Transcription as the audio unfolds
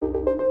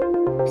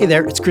Hey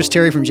there, it's Chris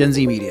Terry from Gen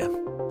Z Media.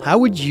 How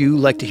would you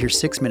like to hear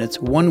 6 minutes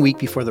 1 week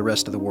before the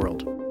rest of the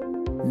world?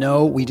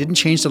 No, we didn't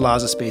change the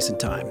laws of space and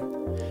time.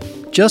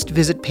 Just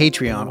visit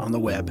Patreon on the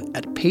web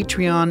at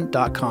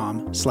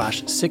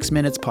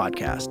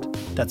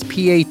patreon.com/6minutespodcast. That's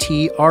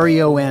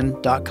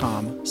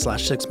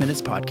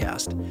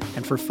patreon.com/6minutespodcast.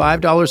 And for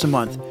 $5 a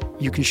month,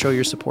 you can show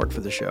your support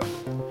for the show.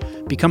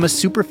 Become a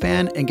super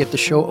fan and get the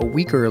show a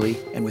week early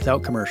and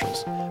without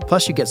commercials.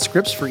 Plus, you get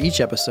scripts for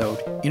each episode,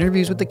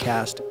 interviews with the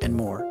cast, and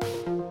more.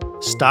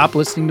 Stop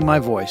listening to my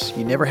voice.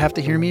 You never have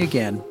to hear me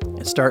again,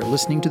 and start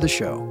listening to the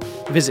show.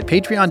 Visit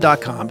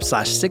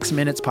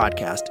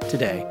patreon.com/6minutespodcast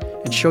today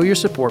and show your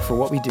support for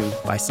what we do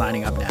by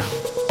signing up now.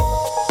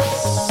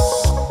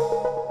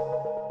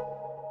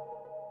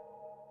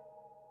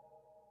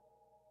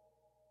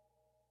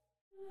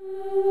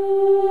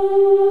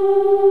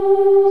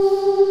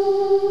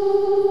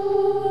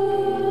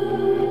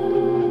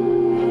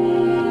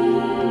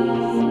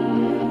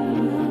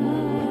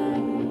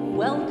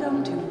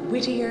 Welcome to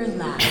Whittier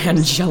Labs.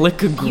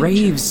 Angelica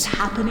Graves.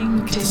 Happening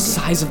Look at the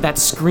size of that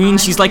screen.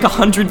 She's like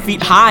 100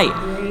 feet high.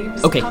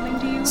 Okay,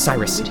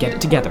 Cyrus, get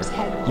it together.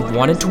 You've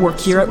wanted to work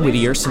here at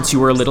Whittier since you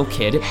were a little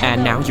kid,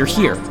 and now you're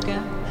here.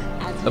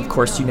 Of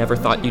course, you never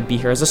thought you'd be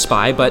here as a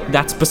spy, but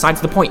that's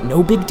besides the point.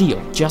 No big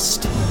deal.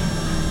 Just...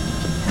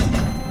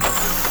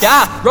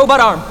 robot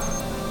arm!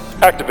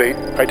 Activate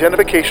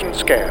identification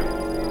scan.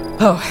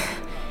 Oh,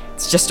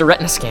 it's just a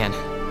retina scan.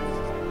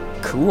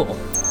 Cool.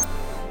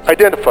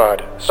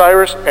 Identified,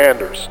 Cyrus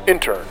Anders,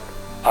 intern.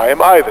 I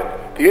am Ivan,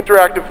 the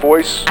interactive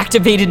voice...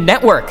 Activated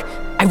network!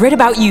 I read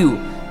about you.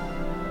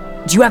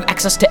 Do you have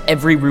access to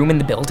every room in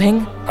the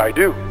building? I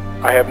do.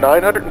 I have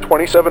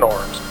 927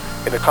 arms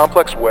in a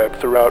complex web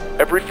throughout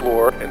every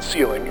floor and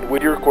ceiling in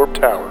Whittier Corp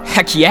Tower.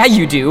 Heck yeah,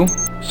 you do.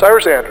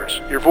 Cyrus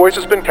Anders, your voice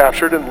has been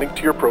captured and linked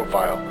to your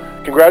profile.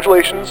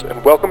 Congratulations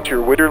and welcome to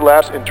your Whittier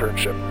Labs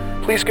internship.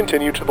 Please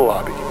continue to the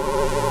lobby.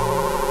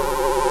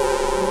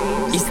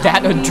 Is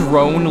that a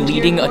drone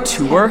leading a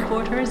tour?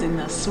 Headquarters in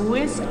the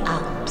Swiss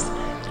Alps.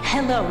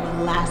 Hello,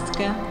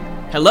 Alaska.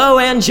 Hello,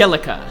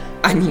 Angelica.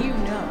 I mean,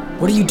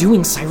 what are you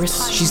doing,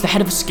 Cyrus? She's the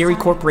head of a scary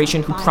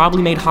corporation who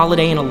probably made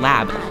Holiday in a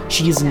lab.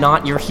 She is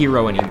not your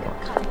hero anymore.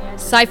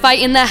 Sci-fi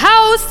in the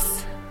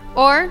house!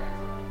 Or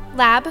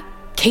lab.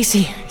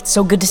 Casey, it's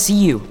so good to see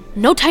you.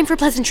 No time for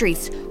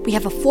pleasantries. We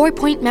have a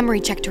 4-point memory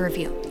check to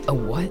review. A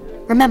what?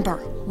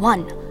 Remember,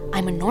 1,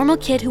 I'm a normal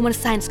kid who won a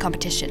science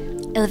competition.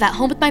 I live at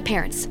home with my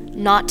parents,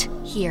 not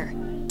here.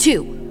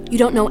 2, you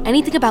don't know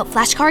anything about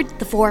flashcards,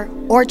 the 4,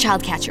 or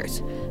child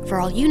catchers. For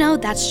all you know,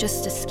 that's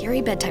just a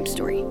scary bedtime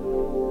story.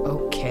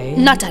 Okay.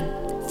 Not done.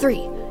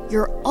 3,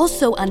 you're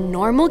also a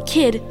normal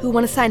kid who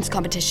won a science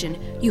competition.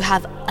 You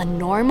have a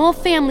normal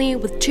family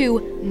with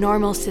 2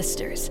 normal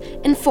sisters.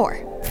 And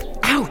 4.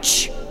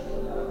 Ouch!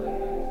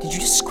 Did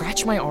you just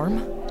scratch my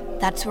arm?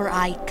 That's where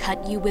I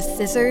cut you with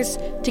scissors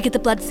to get the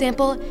blood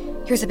sample.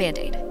 Here's a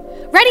Band-Aid.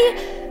 Ready?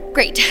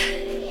 Great.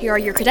 Here are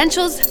your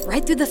credentials.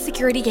 Right through the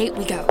security gate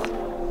we go.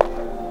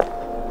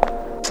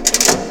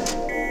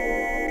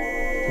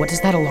 What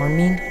does that alarm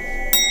mean?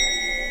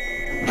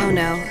 Oh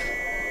no.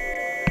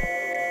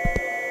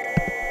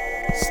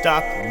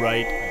 Stop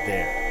right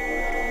there.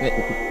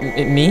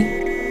 Me?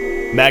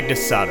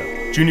 Magnus Sato,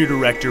 Junior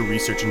Director,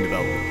 Research and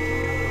Development.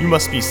 You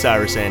must be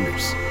Cyrus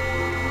Anders.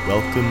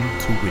 Welcome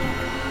to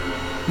Whittier.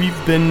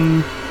 We've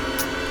been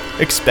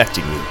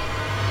expecting you.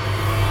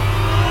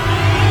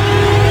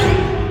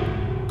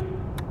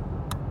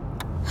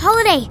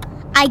 Holiday!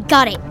 I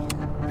got it.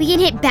 We can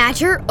hit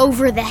Badger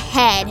over the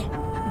head.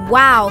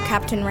 Wow,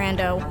 Captain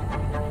Rando.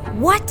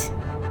 What?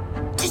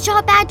 To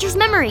jog Badger's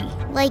memory,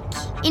 like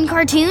in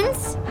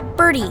cartoons?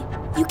 Birdie,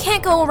 you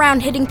can't go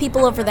around hitting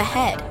people over the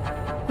head.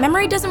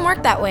 Memory doesn't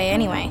work that way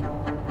anyway.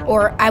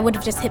 Or I would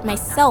have just hit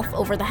myself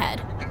over the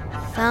head.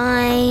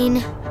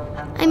 Fine.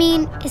 I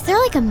mean, is there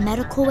like a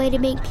medical way to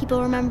make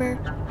people remember?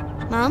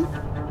 Mom?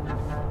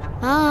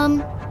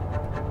 Mom?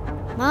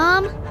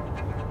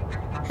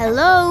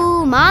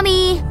 Hello,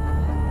 Mommy?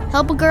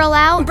 Help a girl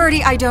out?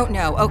 Birdie, I don't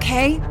know,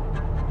 okay?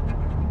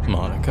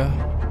 Monica?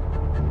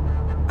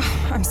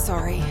 I'm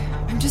sorry.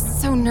 I'm just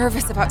so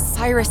nervous about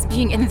Cyrus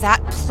being in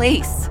that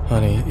place.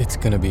 Honey, it's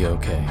gonna be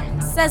okay.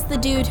 Says the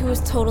dude who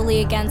was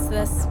totally against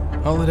this.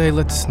 Holiday,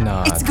 let's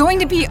not. It's going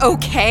to be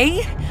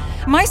okay?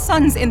 My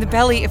son's in the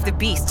belly of the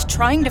beast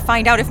trying to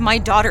find out if my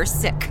daughter's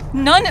sick.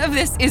 None of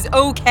this is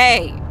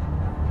okay.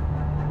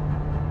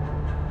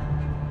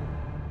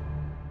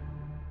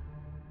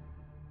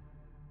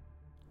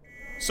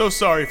 So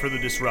sorry for the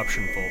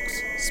disruption,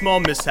 folks.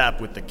 Small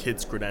mishap with the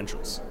kids'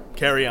 credentials.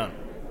 Carry on.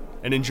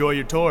 And enjoy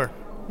your tour.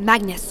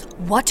 Magnus,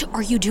 what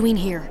are you doing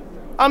here?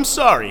 I'm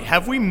sorry,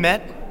 have we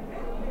met?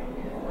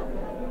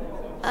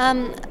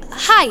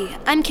 Hi,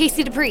 I'm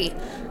Casey Dupree.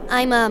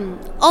 I'm,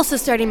 also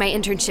starting my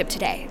internship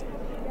today.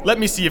 Let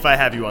me see if I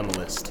have you on the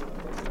list.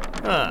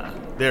 Ah,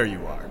 there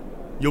you are.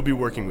 You'll be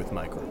working with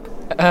my group.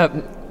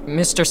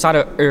 Mr.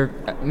 Sato,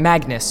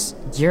 Magnus,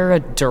 you're a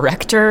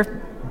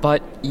director,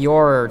 but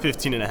you're...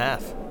 15 and a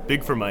half.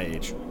 Big for my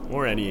age.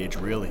 Or any age,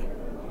 really.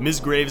 Ms.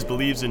 Graves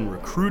believes in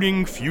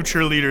recruiting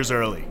future leaders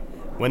early,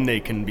 when they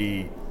can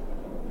be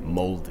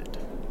molded.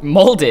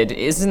 Molded?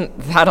 Isn't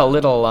that a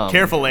little,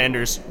 Careful,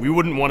 Anders. We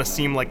wouldn't want to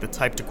seem like the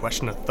type to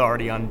question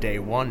authority on day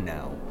one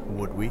now,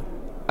 would we?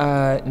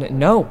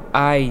 No,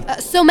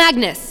 So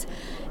Magnus,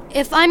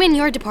 if I'm in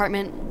your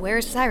department,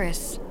 where's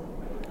Cyrus?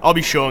 I'll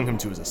be showing him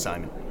to his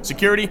assignment.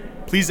 Security,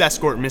 please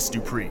escort Miss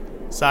Dupree.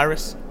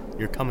 Cyrus,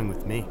 you're coming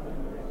with me.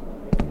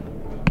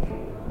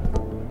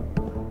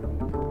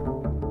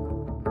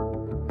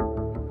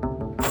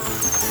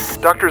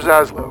 Dr.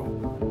 Zaslow,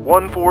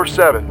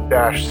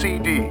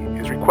 147-CD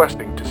is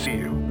requesting to see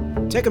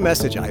you. Take a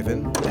message,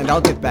 Ivan, and I'll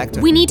get back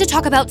to... We need to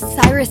talk about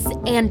Cyrus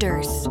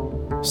Anders.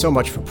 So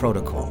much for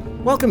protocol.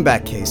 Welcome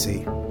back,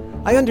 Casey.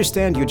 I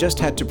understand you just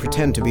had to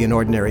pretend to be an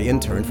ordinary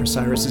intern for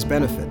Cyrus's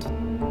benefit.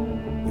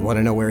 You want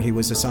to know where he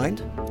was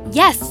assigned?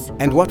 Yes.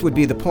 And what would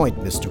be the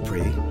point, Miss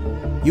Dupree?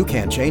 You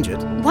can't change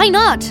it. Why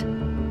not?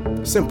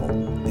 Simple.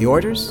 The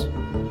orders?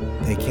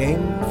 They came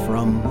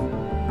from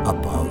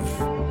above.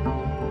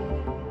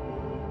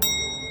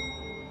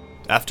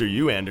 After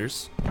you,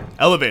 Anders.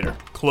 Elevator,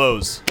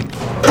 close.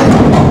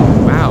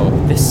 Wow,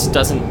 this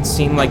doesn't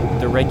seem like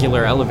the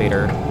regular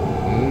elevator.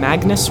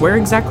 Magnus, where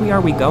exactly are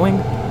we going?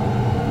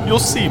 You'll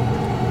see,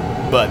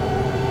 but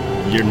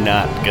you're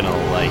not gonna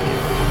like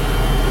it.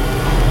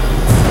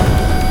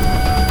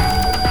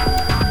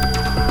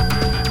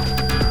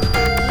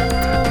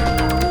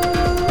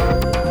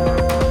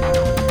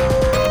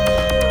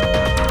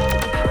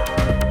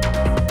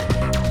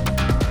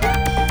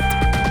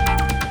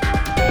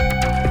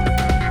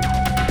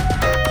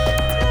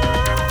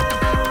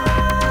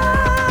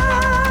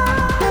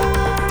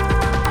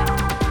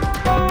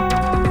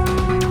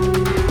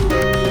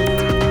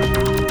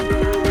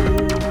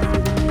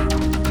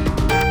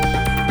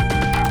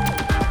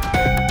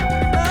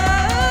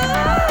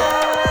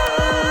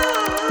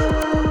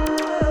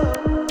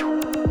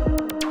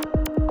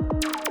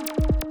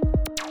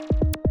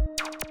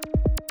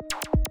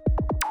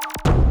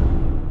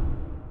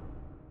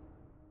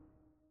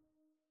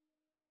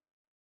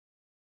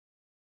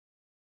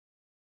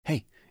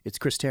 Hey, it's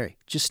Chris Terry,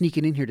 just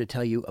sneaking in here to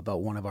tell you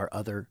about one of our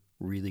other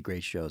really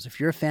great shows. If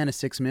you're a fan of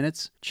 6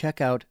 Minutes, check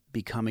out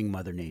Becoming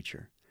Mother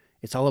Nature.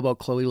 It's all about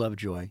Chloe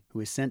Lovejoy, who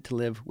is sent to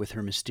live with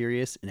her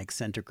mysterious and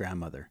eccentric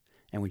grandmother.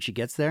 And when she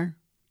gets there,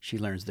 she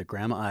learns that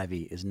Grandma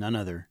Ivy is none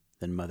other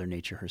than Mother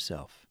Nature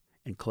herself.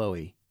 And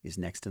Chloe is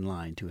next in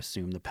line to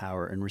assume the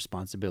power and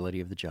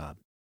responsibility of the job.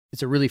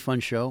 It's a really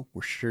fun show.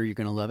 We're sure you're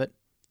going to love it.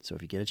 So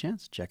if you get a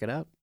chance, check it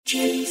out.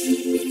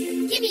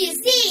 Give me a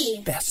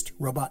Z!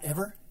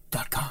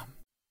 BestRobotEver.com.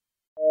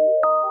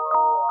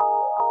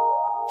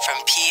 From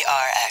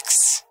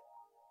PRX.